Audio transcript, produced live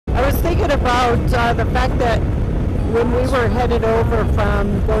thinking about the fact that when we were headed over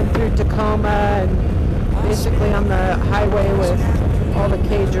from going through Tacoma and basically on the highway with all the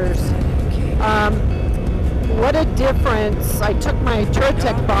cagers, what a difference. I took my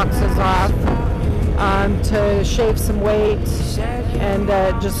Turtec boxes off to shave some weight and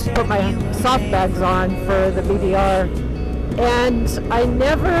just put my soft bags on for the BDR. And I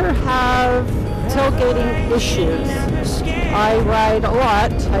never have tailgating issues. I ride a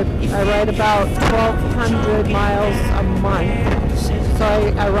lot. I ride about 1,200 miles a month, so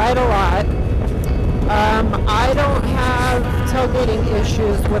I ride a lot. I don't have tailgating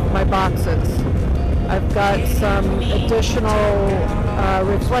issues with my boxes. I've got some additional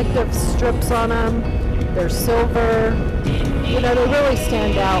reflective strips on them. They're silver. You know, they really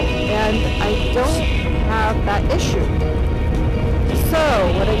stand out, and I don't have that issue. So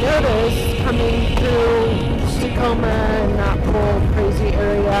what I noticed coming through Tacoma and that whole crazy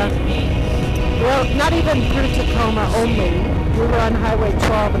area, well, not even through Tacoma only, we were on Highway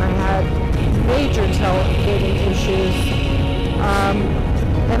 12 and I had major tailgating issues,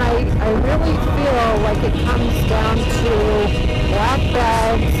 and I really feel like it comes down to black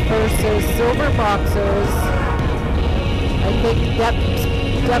bags versus silver boxes. I think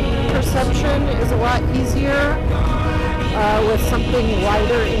depth perception is a lot easier with something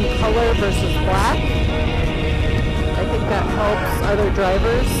lighter in color versus black. I think that helps other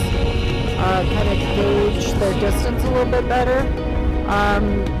drivers kind of gauge their distance a little bit better.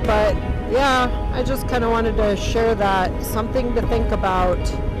 But yeah, I just kind of wanted to share that, something to think about.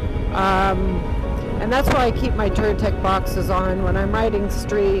 And that's why I keep my Turtec boxes on. When I'm riding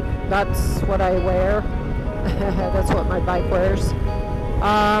street, that's what I wear. That's what my bike wears.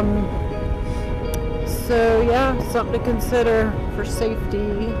 So yeah, something to consider for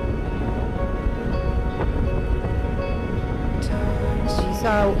safety. Peace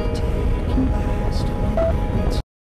out.